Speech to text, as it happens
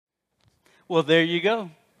Well, there you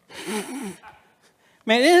go.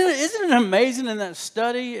 Man, isn't it amazing in that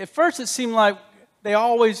study? At first it seemed like they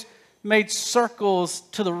always made circles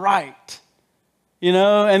to the right. You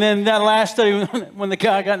know, and then that last study, when the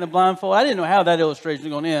guy got in the blindfold, I didn't know how that illustration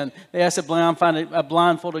was going to end. They asked a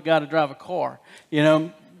blindfolded guy to drive a car, you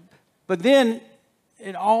know. But then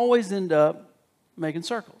it always ended up making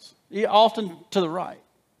circles, often to the right.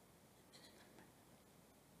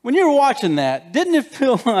 When you were watching that, didn't it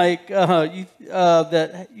feel like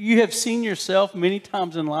that you have seen yourself many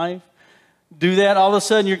times in life do that? All of a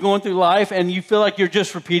sudden you're going through life and you feel like you're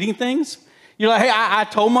just repeating things. You're like, hey, I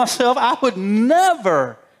told myself I would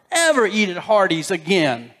never, ever eat at Hardee's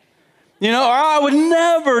again. You know, or I would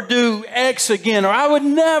never do X again, or I would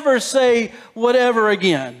never say whatever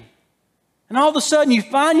again. And all of a sudden you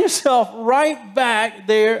find yourself right back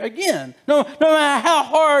there again. No matter how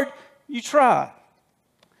hard you try.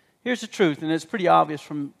 Here's the truth, and it's pretty obvious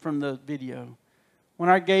from the video. When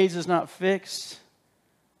our gaze is not fixed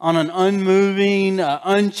on an unmoving,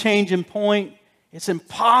 unchanging point, it's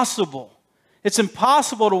impossible. It's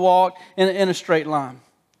impossible to walk in a straight line.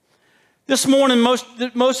 This morning,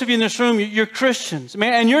 most of you in this room, you're Christians,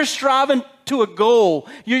 man, and you're striving to a goal.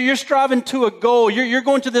 You're striving to a goal. You're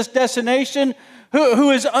going to this destination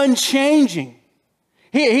who is unchanging.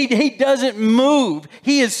 He doesn't move.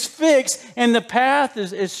 He is fixed, and the path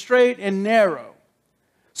is straight and narrow.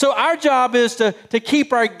 So our job is to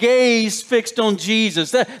keep our gaze fixed on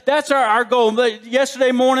Jesus. That's our goal.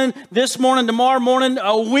 Yesterday morning, this morning, tomorrow morning,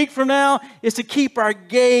 a week from now, is to keep our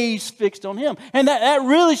gaze fixed on Him. And that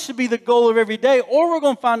really should be the goal of every day, or we're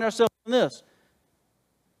going to find ourselves in this.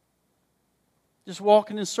 Just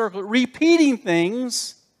walking in circles, repeating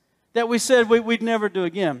things that we said we'd never do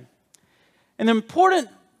again. And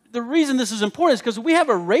the reason this is important is because we have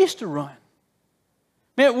a race to run.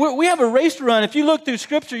 Man, we have a race to run. If you look through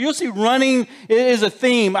Scripture, you'll see running is a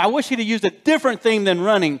theme. I wish he'd have used a different theme than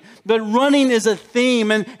running. But running is a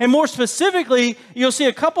theme. And more specifically, you'll see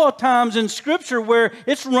a couple of times in Scripture where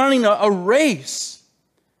it's running a race.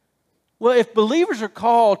 Well, if believers are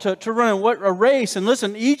called to run a race, and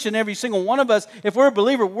listen, each and every single one of us, if we're a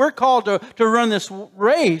believer, we're called to run this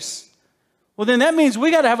race. Well, then that means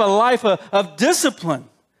we got to have a life of discipline.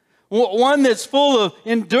 One that's full of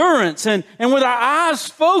endurance and with our eyes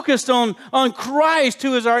focused on Christ,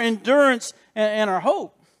 who is our endurance and our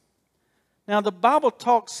hope. Now, the Bible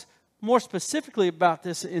talks more specifically about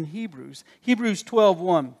this in Hebrews. Hebrews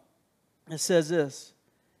 12:1. It says this: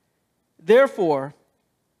 Therefore,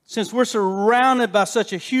 since we're surrounded by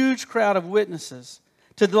such a huge crowd of witnesses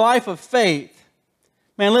to the life of faith,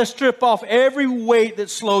 man, let's strip off every weight that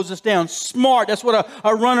slows us down. Smart, that's what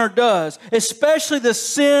a runner does. Especially the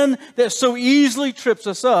sin that so easily trips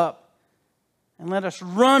us up. And let us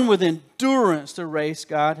run with endurance the race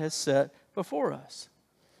God has set before us.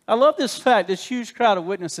 I love this fact, this huge crowd of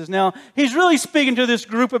witnesses. Now, he's really speaking to this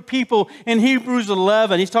group of people in Hebrews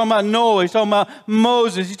 11. He's talking about Noah. He's talking about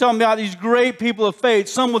Moses. He's talking about these great people of faith,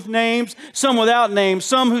 some with names, some without names,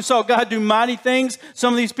 some who saw God do mighty things.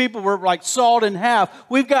 Some of these people were like sawed in half.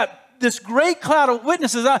 We've got this great cloud of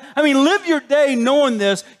witnesses. I mean, live your day knowing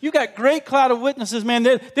this. You've got great cloud of witnesses, man.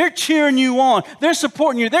 They're cheering you on. They're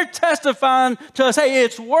supporting you. They're testifying to us, hey,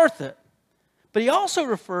 it's worth it. But he also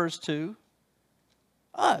refers to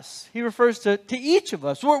us. He refers to each of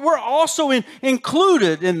us. We're also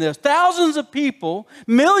included in this. Thousands of people,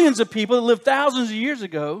 millions of people that lived thousands of years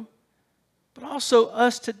ago, but also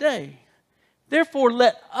us today. Therefore,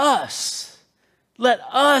 let us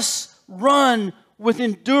run with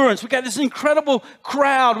endurance. We got this incredible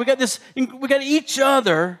crowd. We got each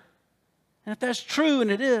other. And if that's true,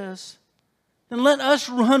 and it is, then let us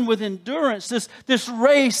run with endurance this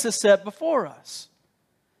race that's set before us.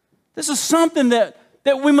 This is something that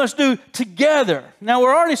we must do together. Now,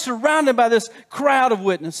 we're already surrounded by this crowd of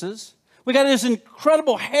witnesses. We got this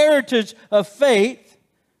incredible heritage of faith.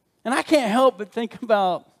 And I can't help but think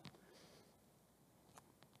about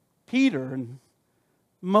Peter and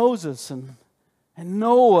Moses and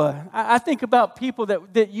Noah. I think about people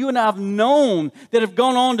that you and I have known that have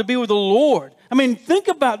gone on to be with the Lord. I mean, think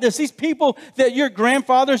about this. These people that your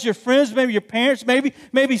grandfathers, your friends, maybe your parents,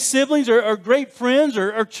 maybe siblings or great friends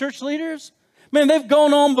or church leaders. Man, they've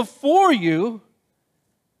gone on before you,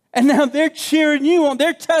 and now they're cheering you on.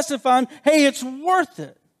 They're testifying, hey, it's worth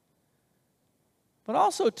it. But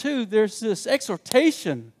also, too, there's this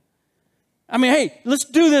exhortation. I mean, hey, let's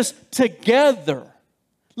do this together.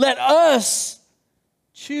 Let us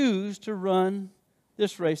choose to run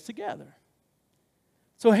this race together.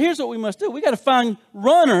 So here's what we must do. We got to find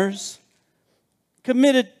runners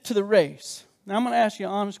committed to the race. Now, I'm going to ask you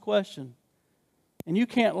an honest question. And you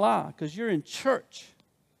can't lie because you're in church.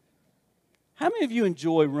 How many of you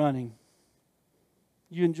enjoy running?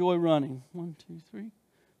 You enjoy running? 1, 2, 3.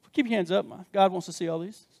 Keep your hands up. God wants to see all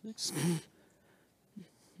these. 6.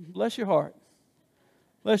 Bless your heart.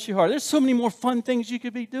 Bless your heart. There's so many more fun things you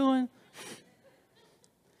could be doing.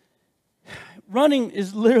 Running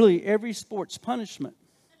is literally every sport's punishment.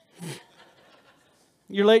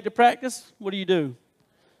 You're late to practice, what do?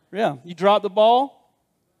 Yeah, you drop the ball.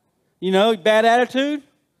 Bad attitude.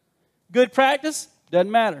 Good practice,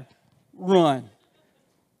 doesn't matter. Run.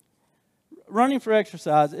 Running for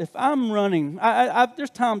exercise. If I'm running, there's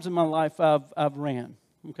times in my life I've ran,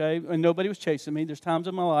 okay? And nobody was chasing me. There's times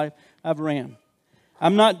in my life I've ran.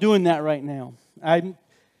 I'm not doing that right now.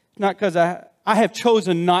 Not because I have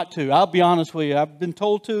chosen not to. I'll be honest with you. I've been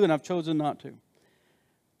told to, and I've chosen not to.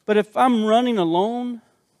 But if I'm running alone,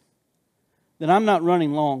 then I'm not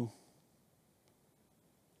running long.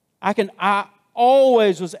 I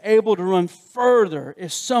always was able to run further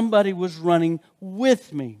if somebody was running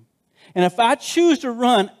with me. And if I choose to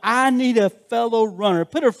run, I need a fellow runner.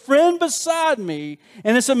 Put a friend beside me,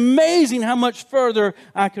 and it's amazing how much further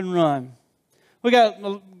I can run. We got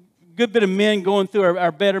a good bit of men going through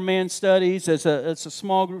our Better Man studies. It's a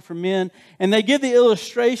small group for men. And they give the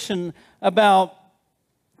illustration about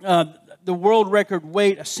the world record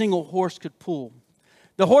weight a single horse could pull.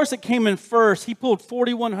 The horse that came in first, he pulled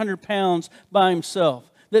 4,100 pounds by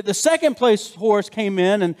himself. The second place horse came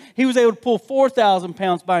in, and he was able to pull 4,000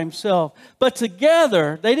 pounds by himself. But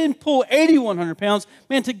together, they didn't pull 8,100 pounds.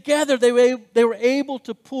 Man, together they were able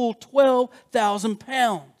to pull 12,000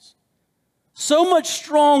 pounds. So much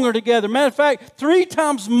stronger together. Matter of fact, 3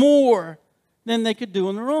 times more than they could do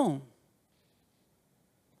on their own.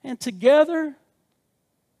 And together,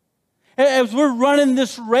 as we're running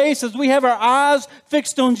this race, as we have our eyes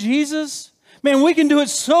fixed on Jesus, man, we can do it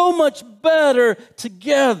so much better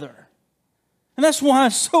together. And that's why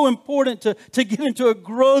it's so important to get into a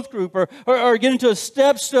growth group or get into a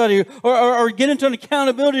step study or get into an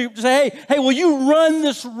accountability group to say, hey, will you run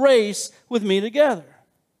this race with me together?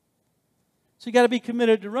 So you got to be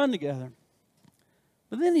committed to run together.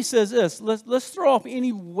 But then he says this, let's throw off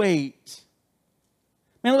any weight.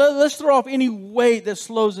 Man, let's throw off any weight that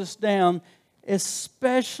slows us down,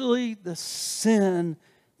 especially the sin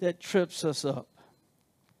that trips us up.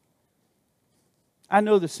 I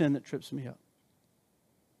know the sin that trips me up.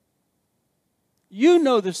 You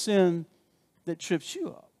know the sin that trips you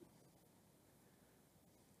up.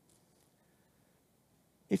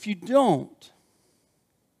 If you don't,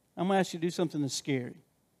 I'm going to ask you to do something that's scary.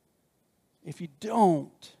 If you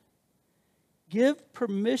don't, give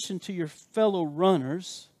permission to your fellow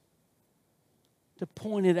runners to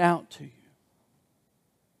point it out to you.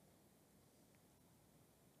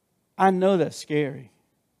 I know that's scary.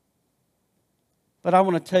 But I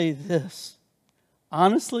want to tell you this.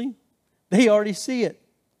 Honestly, they already see it.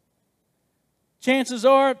 Chances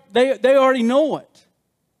are they already know it.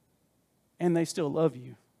 And they still love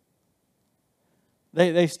you.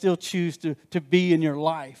 They still choose to be in your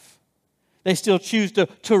life. They still choose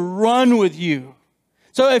to run with you.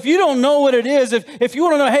 So if you don't know what it is, if you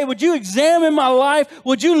want to know, hey, would you examine my life?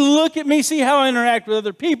 Would you look at me, see how I interact with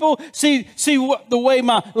other people? See the way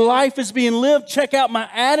my life is being lived? Check out my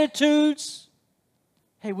attitudes?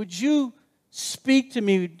 Hey, would you speak to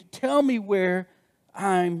me? Tell me where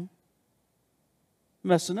I'm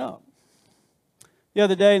messing up. The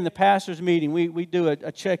other day in the pastor's meeting, we do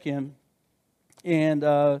a check-in. And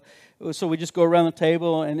so we just go around the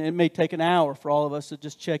table, and it may take an hour for all of us to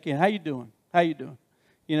just check in. How you doing? How you doing?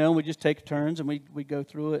 We just take turns, and we go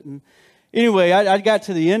through it. And anyway, I got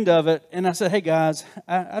to the end of it, and I said, hey, guys,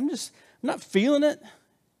 I'm not feeling it.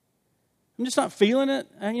 I'm just not feeling it.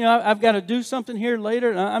 And, I've got to do something here later,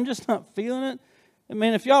 and I'm just not feeling it. And,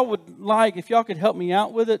 man, if y'all could help me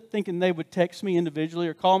out with it, thinking they would text me individually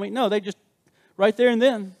or call me. No, they just, right there and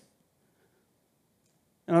then,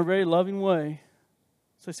 in a very loving way,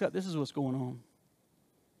 say, Scott, this is what's going on.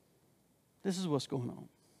 This is what's going on.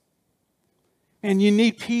 And you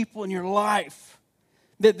need people in your life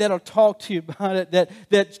that'll talk to you about it,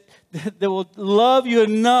 that will love you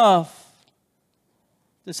enough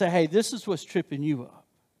to say, hey, this is what's tripping you up.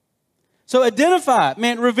 So identify it,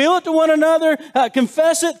 man. Reveal it to one another.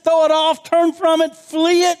 Confess it. Throw it off. Turn from it.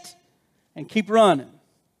 Flee it. And keep running.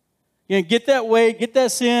 Get that weight. Get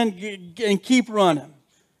that sin. And keep running.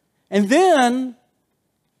 And then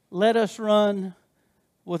let us run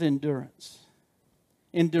with endurance.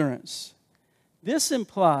 Endurance. This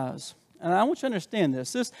implies, and I want you to understand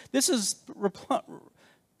this.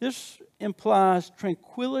 This implies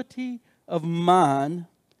tranquility of mind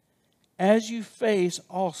as you face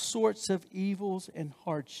all sorts of evils and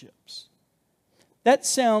hardships. That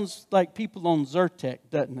sounds like people on Zyrtec,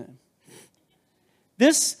 doesn't it?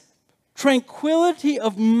 This tranquility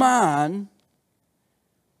of mind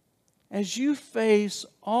as you face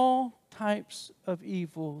all types of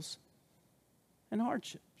evils and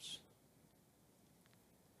hardships.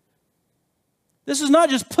 This is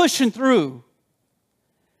not just pushing through.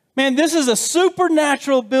 Man, this is a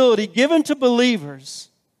supernatural ability given to believers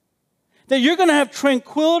that you're going to have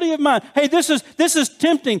tranquility of mind. Hey, this is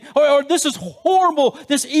tempting, or this is horrible,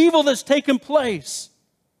 this evil that's taken place.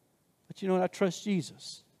 But you know what? I trust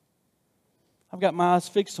Jesus. I've got my eyes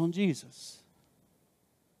fixed on Jesus.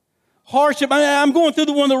 Hardship, I'm going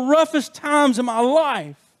through one of the roughest times in my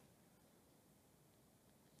life.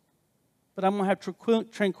 But I'm going to have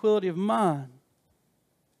tranquility of mind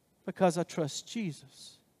because I trust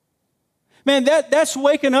Jesus. Man, that's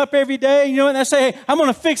waking up every day, you know, and I say, hey, I'm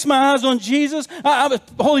going to fix my eyes on Jesus.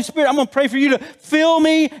 Holy Spirit, I'm going to pray for you to fill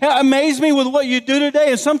me, amaze me with what you do today.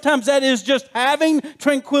 And sometimes that is just having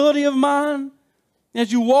tranquility of mind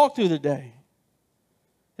as you walk through the day.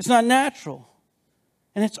 It's not natural.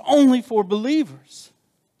 And it's only for believers.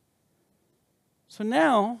 So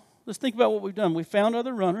now, let's think about what we've done. We found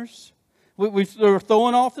other runners. We're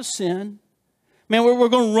throwing off the sin. Man, we're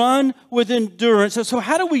going to run with endurance. So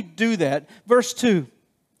how do we do that? Verse 2.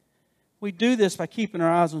 We do this by keeping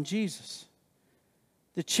our eyes on Jesus,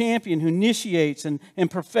 the champion who initiates and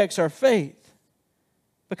perfects our faith.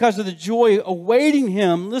 Because of the joy awaiting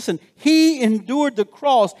him, listen, he endured the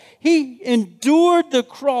cross. He endured the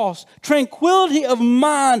cross. Tranquility of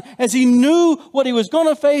mind as he knew what he was going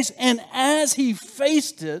to face, and as he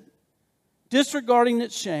faced it, disregarding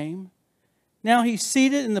its shame, now he's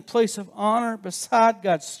seated in the place of honor beside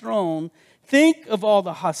God's throne. Think of all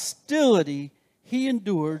the hostility he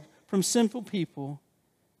endured from sinful people.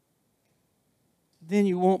 Then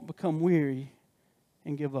you won't become weary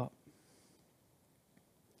and give up.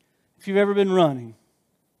 If you've ever been running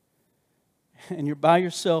and you're by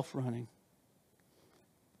yourself running,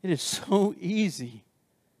 it is so easy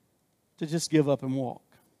to just give up and walk.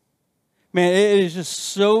 Man, it is just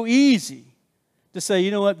so easy to say,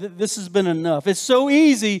 you know what, this has been enough. It's so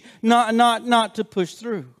easy not to push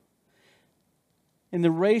through. In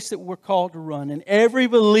the race that we're called to run, and every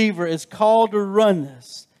believer is called to run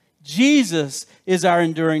this, Jesus is our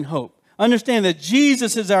enduring hope. Understand that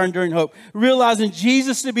Jesus is our enduring hope. Realizing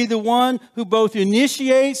Jesus to be the one who both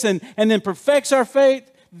initiates and then perfects our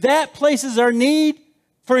faith, that places our need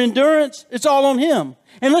for endurance. It's all on him.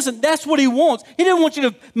 And listen, that's what he wants. He didn't want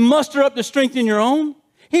you to muster up the strength in your own.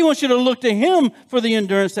 He wants you to look to him for the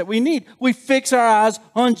endurance that we need. We fix our eyes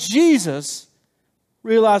on Jesus,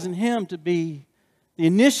 realizing him to be the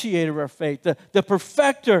initiator of our faith, the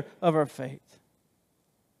perfecter of our faith.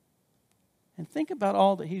 And think about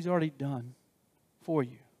all that he's already done for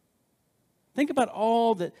you. Think about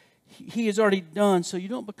all that he has already done so you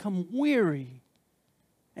don't become weary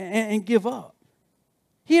and give up.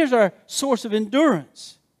 He is our source of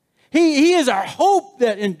endurance. He is our hope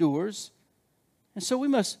that endures. And so we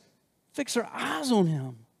must fix our eyes on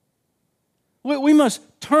him. We must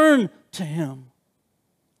turn to him.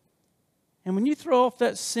 And when you throw off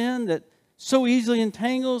that sin that so easily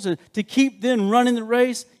entangles and to keep then running the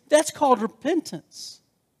race, that's called repentance.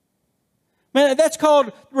 Man, that's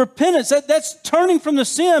called repentance. That's turning from the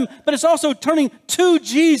sin, but it's also turning to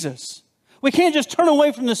Jesus. We can't just turn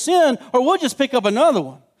away from the sin, or we'll just pick up another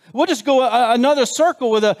one. We'll just go another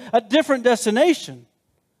circle with a different destination.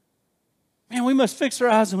 Man, we must fix our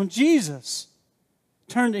eyes on Jesus.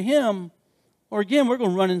 Turn to him, or again, we're going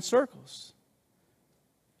to run in circles.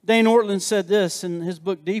 Dane Ortland said this in his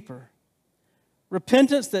book, Deeper.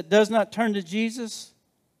 Repentance that does not turn to Jesus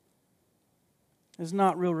is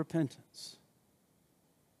not real repentance.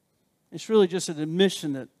 It's really just an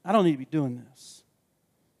admission that I don't need to be doing this.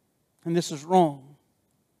 And this is wrong.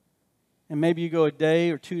 And maybe you go a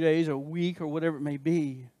day or 2 days or a week or whatever it may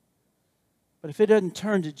be. But if it doesn't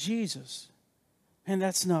turn to Jesus, man,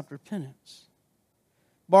 that's not repentance.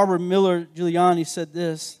 Barbara Miller Giuliani said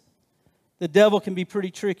this. The devil can be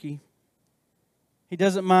pretty tricky. He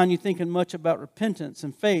doesn't mind you thinking much about repentance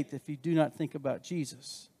and faith if you do not think about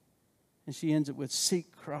Jesus. And she ends it with,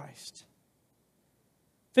 seek Christ.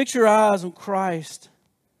 Fix your eyes on Christ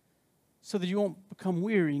so that you won't become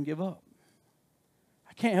weary and give up.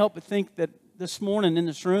 I can't help but think that this morning in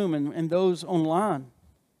this room and those online,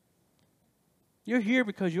 you're here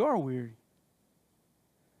because you are weary.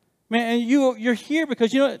 Man, and you're here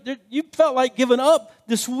because you felt like giving up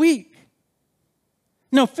this week.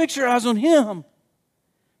 No, fix your eyes on him.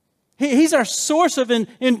 He's our source of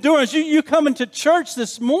endurance. You coming to church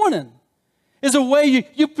this morning. is a way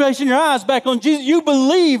you placing your eyes back on Jesus. You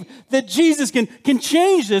believe that Jesus can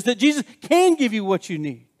change this, that Jesus can give you what you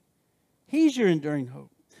need. He's your enduring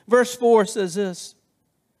hope. Verse 4 says this: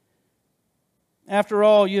 after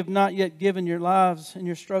all, you have not yet given your lives in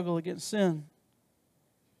your struggle against sin.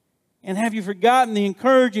 And have you forgotten the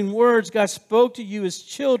encouraging words God spoke to you as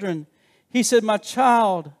children? He said, my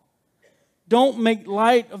child, don't make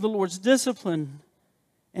light of the Lord's discipline,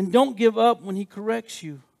 and don't give up when He corrects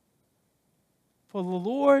you. For the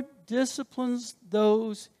Lord disciplines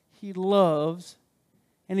those He loves,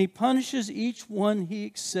 and He punishes each one He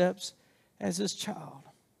accepts as His child.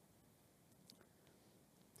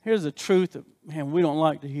 Here's the truth that, man, we don't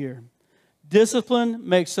like to hear. Discipline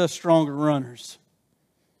makes us stronger runners.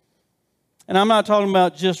 And I'm not talking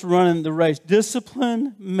about just running the race.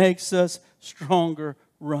 Discipline makes us stronger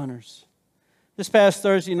runners. This past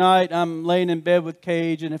Thursday night, I'm laying in bed with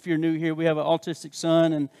Cage, and if you're new here, we have an autistic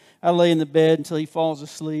son, and I lay in the bed until he falls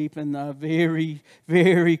asleep, and very,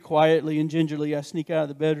 very quietly and gingerly, I sneak out of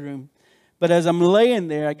the bedroom. But as I'm laying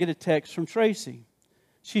there, I get a text from Tracy.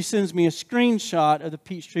 She sends me a screenshot of the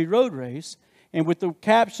Peachtree Road Race, and with the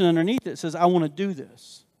caption underneath it says, I want to do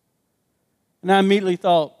this. And I immediately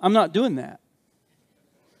thought, I'm not doing that.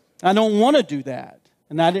 I don't want to do that.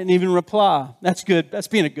 And I didn't even reply. That's good. That's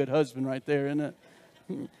being a good husband right there, isn't it?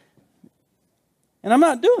 And I'm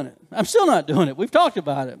not doing it. I'm still not doing it. We've talked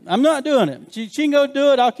about it. I'm not doing it. She can go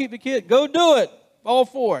do it. I'll keep the kid. Go do it. All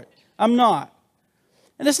for it. I'm not.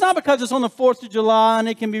 And it's not because it's on the 4th of July and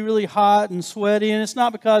it can be really hot and sweaty. And it's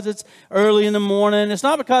not because it's early in the morning. It's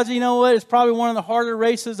not because, you know what, it's probably one of the harder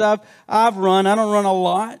races I've run. I don't run a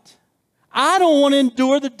lot. I don't want to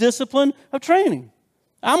endure the discipline of training.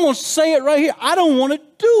 I'm going to say it right here. I don't want to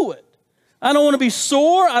do it. I don't want to be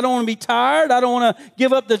sore. I don't want to be tired. I don't want to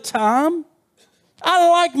give up the time. I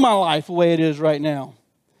like my life the way it is right now.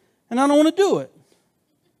 And I don't want to do it.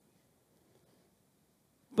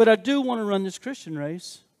 But I do want to run this Christian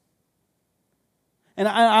race. And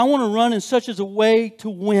I want to run in such as a way to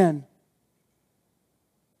win.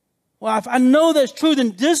 Well, if I know that's true,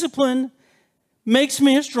 then discipline makes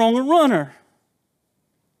me a stronger runner.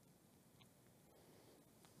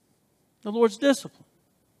 The Lord's discipline.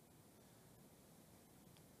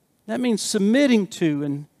 That means submitting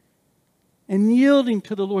to and yielding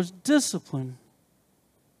to the Lord's discipline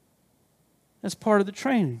as part of the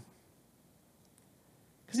training.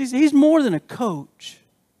 Because he's more than a coach.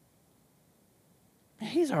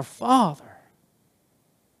 He's our Father.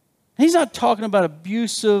 He's not talking about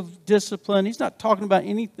abusive discipline. He's not talking about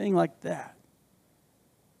anything like that.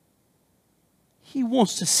 He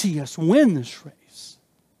wants to see us win this race.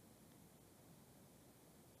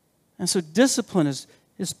 And so discipline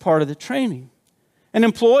is part of the training. An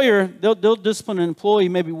employer, they'll discipline an employee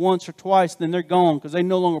maybe once or twice, then they're gone because they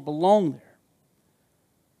no longer belong there.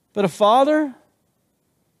 But a father,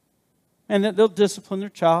 and they'll discipline their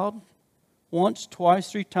child once,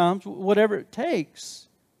 twice, 3 times, whatever it takes,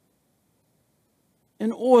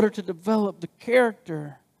 in order to develop the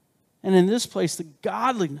character, and in this place, the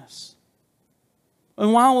godliness.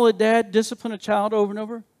 And why will a dad discipline a child over and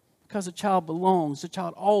over? Because the child belongs. The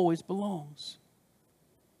child always belongs.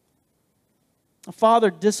 A father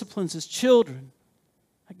disciplines his children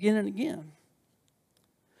again and again.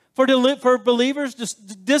 For believers,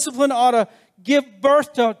 discipline ought to give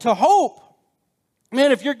birth to hope.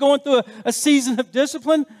 Man, if you're going through a season of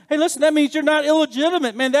discipline, hey, listen, that means you're not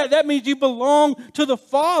illegitimate. Man, that means you belong to the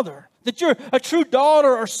Father. That you're a true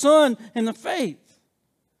daughter or son in the faith.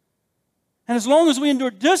 And as long as we endure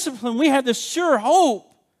discipline, we have this sure hope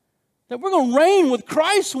that we're going to reign with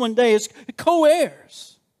Christ one day as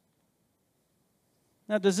co-heirs.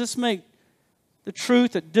 Now, does this make the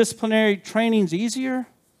truth that disciplinary training is easier?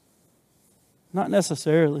 Not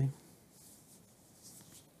necessarily.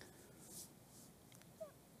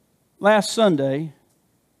 Last Sunday,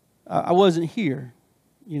 I wasn't here.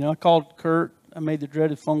 I called Kurt. I made the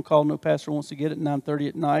dreaded phone call. No pastor wants to get it at 9:30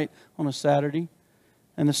 at night on a Saturday.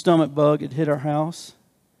 And the stomach bug had hit our house.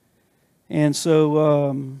 And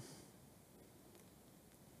so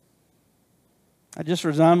I just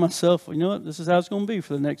resigned myself. You know what? This is how it's going to be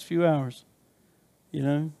for the next few hours.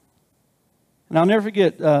 And I'll never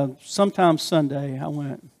forget, sometime Sunday, I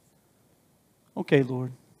went, okay,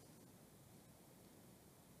 Lord.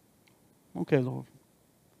 Okay, Lord.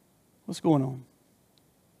 What's going on?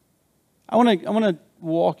 I want to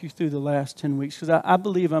walk you through the last 10 weeks because I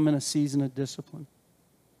believe I'm in a season of discipline.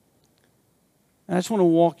 And I just want to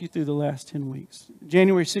walk you through the last 10 weeks.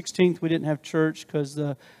 January 16th, we didn't have church because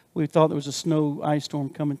we thought there was a snow ice storm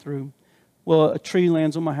coming through. Well, a tree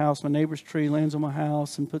lands on my house. My neighbor's tree lands on my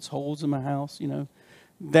house and puts holes in my house,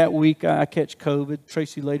 That week, I catch COVID.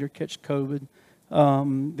 Tracy later catch COVID.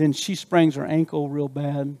 Then she sprains her ankle real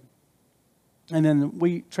bad. And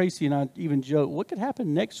then Tracy and I even joke, what could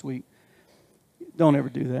happen next week? Don't ever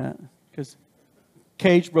do that, because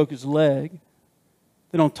Cage broke his leg.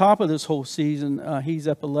 Then on top of this whole season, he's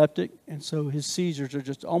epileptic, and so his seizures are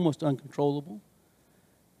just almost uncontrollable.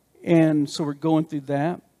 And so we're going through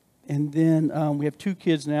that. And then we have 2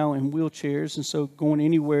 kids now in wheelchairs, and so going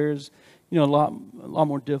anywhere is, a lot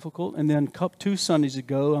more difficult. And then 2 Sundays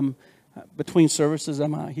ago, between services,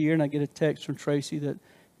 I'm out here, and I get a text from Tracy that,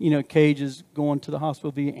 Cage is going to the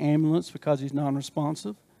hospital via ambulance because he's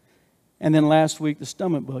non-responsive. And then last week, the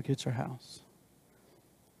stomach bug hits our house.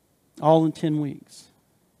 All in 10 weeks.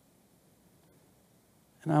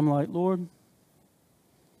 And I'm like, Lord,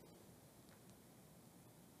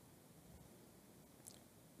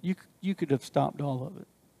 you could have stopped all of it.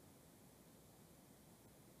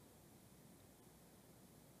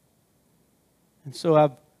 And so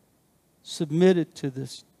I've submitted to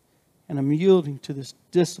this, and I'm yielding to this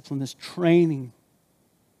discipline, this training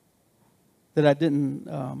that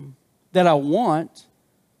that I want,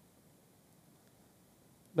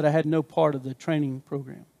 but I had no part of the training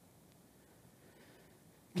program.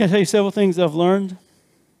 Can I tell you several things I've learned?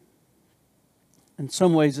 In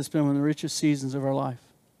some ways, it's been one of the richest seasons of our life.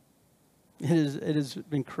 It has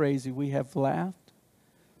been crazy. We have laughed.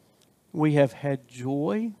 We have had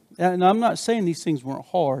joy. And I'm not saying these things weren't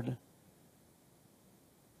hard.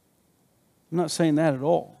 I'm not saying that at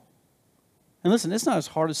all. And listen, it's not as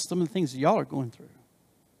hard as some of the things that y'all are going through.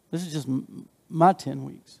 This is just my 10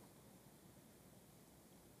 weeks.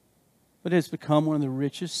 But it's become one of the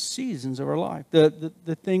richest seasons of our life. The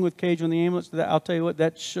thing with Cage on the ambulance, I'll tell you what,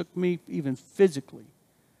 that shook me even physically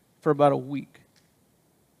for about a week.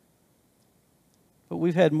 But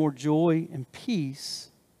we've had more joy and peace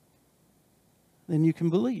than you can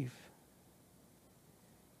believe.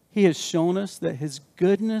 He has shown us that His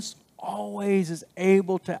goodness always is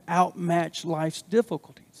able to outmatch life's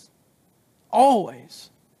difficulties. Always.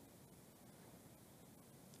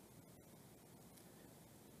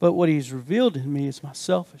 But what He's revealed in me is my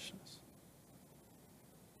selfishness.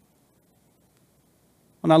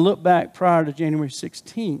 When I look back prior to January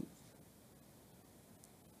 16th,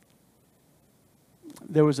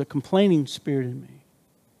 there was a complaining spirit in me.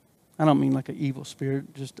 I don't mean like an evil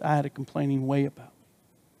spirit, just I had a complaining way about me.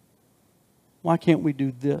 Why can't we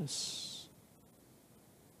do this?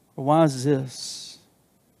 Or why is this?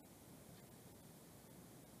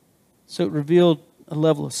 So it revealed a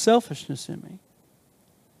level of selfishness in me.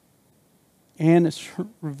 And it's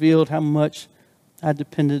revealed how much I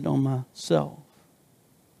depended on myself.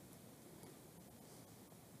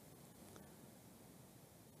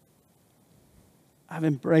 I've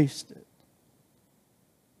embraced it.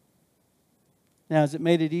 Now, has it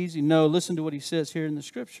made it easy? No. Listen to what he says here in the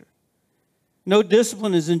Scripture. No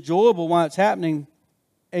discipline is enjoyable while it's happening,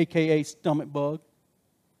 a.k.a. stomach bug.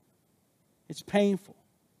 It's painful.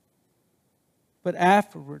 But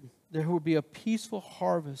afterward, there will be a peaceful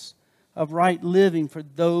harvest of right living for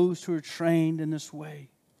those who are trained in this way.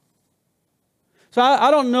 So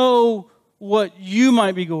I don't know what you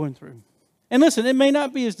might be going through. And listen, it may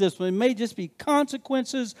not be as discipline. It may just be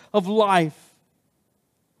consequences of life.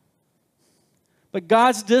 But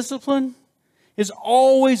God's discipline is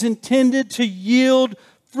always intended to yield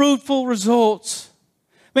fruitful results.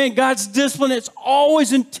 Man, God's discipline, it's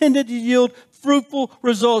always intended to yield fruitful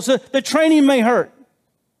results. The training may hurt.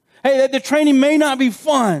 Hey, the training may not be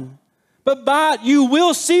fun. But by it, you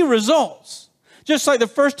will see results. Just like the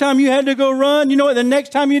first time you had to go run, you know what? The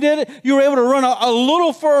next time you did it, you were able to run a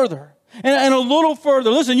little further. And a little further.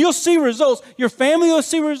 Listen, you'll see results. Your family will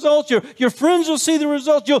see results. Your friends will see the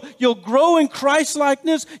results. You'll grow in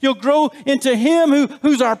Christ-likeness. You'll grow into Him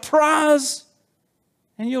who's our prize.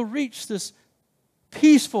 And you'll reach this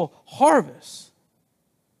peaceful harvest.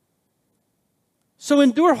 So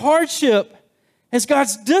endure hardship as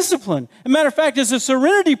God's discipline. As a matter of fact, as the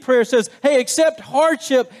serenity prayer says, hey, accept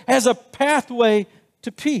hardship as a pathway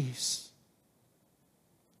to peace.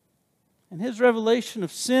 And His revelation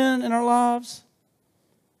of sin in our lives,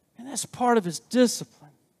 and that's part of His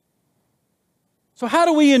discipline. So how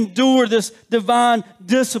do we endure this divine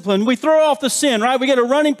discipline? We throw off the sin, right? We get a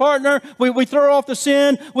running partner, we throw off the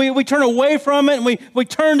sin, we turn away from it, and we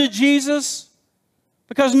turn to Jesus.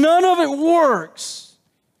 Because none of it works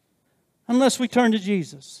unless we turn to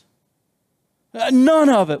Jesus. None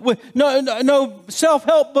of it. No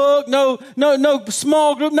self-help book, no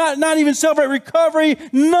small group, not even self-help recovery.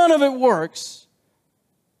 None of it works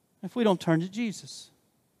if we don't turn to Jesus.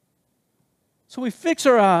 So we fix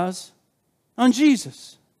our eyes on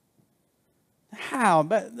Jesus. How?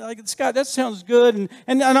 But, like, Scott, that sounds good.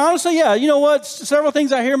 And honestly, yeah, you know what? Several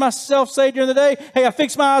things I hear myself say during the day. Hey, I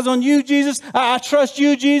fix my eyes on you, Jesus. I trust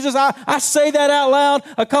you, Jesus. I say that out loud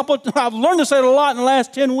I've learned to say it a lot in the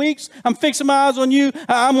last 10 weeks. I'm fixing my eyes on you.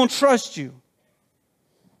 I'm going to trust you.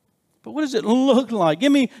 But what does it look like?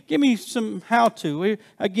 Give me some how-to.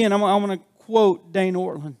 Again, I'm going to quote Dane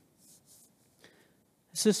Ortland.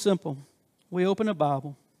 It's this simple. We open a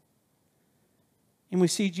Bible, and we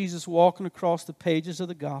see Jesus walking across the pages of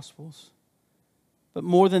the Gospels. But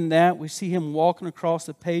more than that, we see him walking across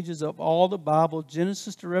the pages of all the Bible,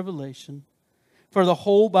 Genesis to Revelation. For the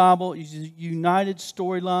whole Bible is a united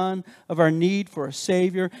storyline of our need for a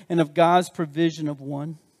Savior and of God's provision of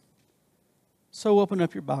one. So open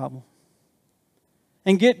up your Bible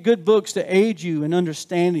and get good books to aid you in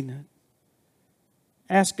understanding it.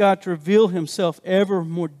 Ask God to reveal himself ever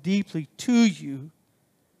more deeply to you.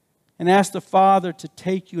 And ask the Father to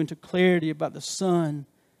take you into clarity about the Son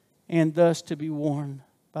and thus to be warned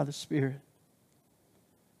by the Spirit.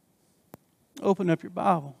 Open up your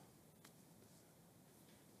Bible.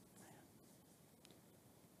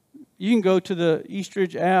 You can go to the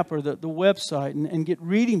Eastridge app or the website and get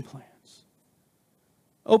reading plans.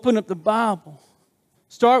 Open up the Bible.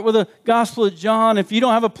 Start with the Gospel of John. If you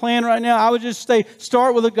don't have a plan right now, I would just say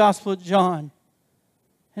start with the Gospel of John.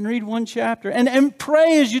 And read one chapter. And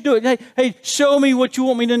pray as you do it. Hey, show me what you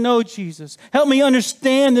want me to know, Jesus. Help me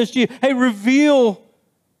understand this, Jesus. Hey, reveal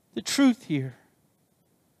the truth here.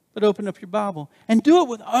 But open up your Bible. And do it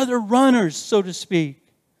with other runners, so to speak.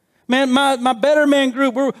 Man, my Better Man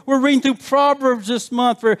group, we're reading through Proverbs this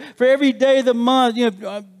month. For every day of the month,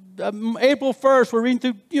 April 1st, we're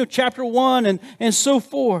reading through chapter 1 and so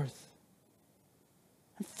forth.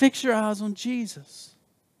 And fix your eyes on Jesus.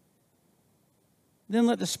 Then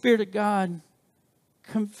let the Spirit of God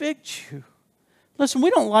convict you. Listen, we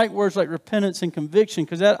don't like words like repentance and conviction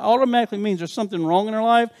because that automatically means there's something wrong in our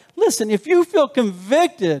life. Listen, if you feel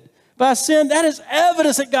convicted by sin, that is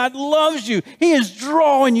evidence that God loves you. He is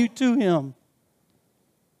drawing you to Him.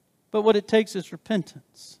 But what it takes is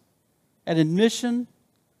repentance, an admission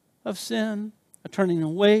of sin, a turning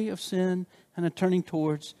away of sin, and a turning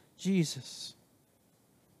towards Jesus.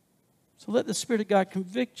 So let the Spirit of God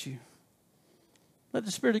convict you. Let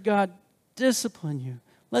the Spirit of God discipline you.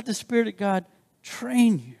 Let the Spirit of God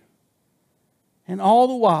train you. And all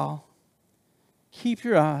the while, keep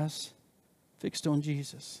your eyes fixed on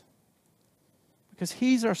Jesus. Because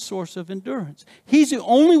He's our source of endurance. He's the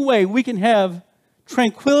only way we can have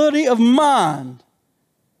tranquility of mind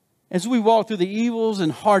as we walk through the evils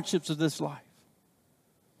and hardships of this life.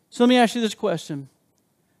 So let me ask you this question.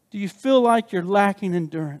 Do you feel like you're lacking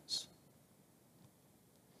endurance?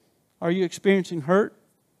 Are you experiencing hurt,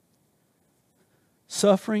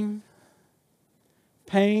 suffering,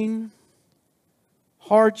 pain,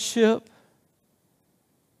 hardship,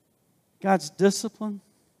 God's discipline?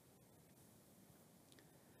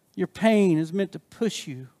 Your pain is meant to push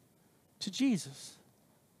you to Jesus,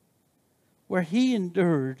 where He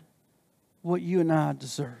endured what you and I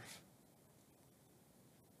deserve.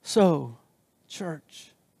 So, church,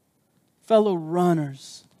 fellow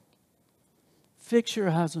runners, fix your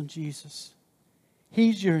eyes on Jesus.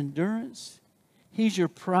 He's your endurance. He's your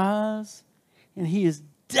prize. And He is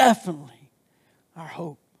definitely our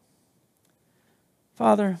hope.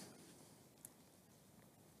 Father,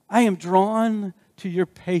 I am drawn to your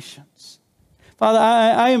patience. Father,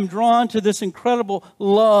 I am drawn to this incredible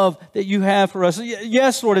love that you have for us.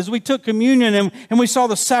 Yes, Lord, as we took communion and we saw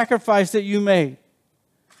the sacrifice that you made.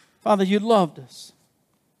 Father, you loved us.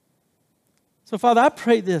 So, Father, I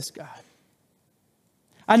pray this, God.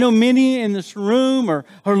 I know many in this room are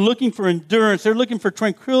looking for endurance. They're looking for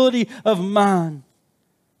tranquility of mind.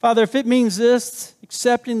 Father, if it means this,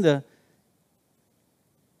 accepting the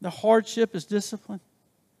hardship as discipline,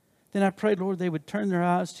 then I pray, Lord, they would turn their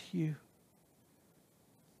eyes to you.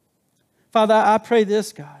 Father, I pray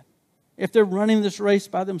this, God. If they're running this race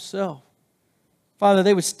by themselves, Father,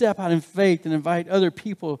 they would step out in faith and invite other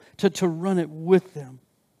people to run it with them.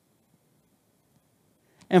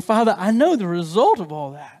 And Father, I know the result of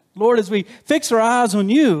all that. Lord, as we fix our eyes on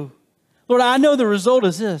you, Lord, I know the result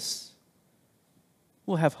is this.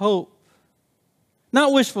 We'll have hope.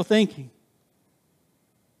 Not wishful thinking,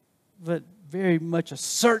 but very much a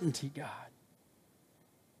certainty, God,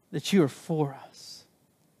 that you are for us.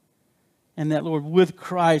 And that, Lord, with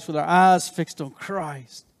Christ, with our eyes fixed on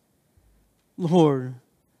Christ, Lord,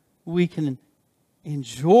 we can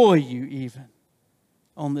enjoy you even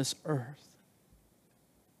on this earth.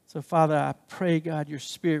 So, Father, I pray, God, your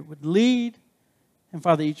Spirit would lead. And,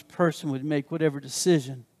 Father, each person would make whatever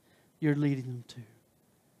decision you're leading them to.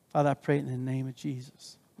 Father, I pray in the name of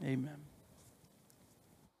Jesus. Amen.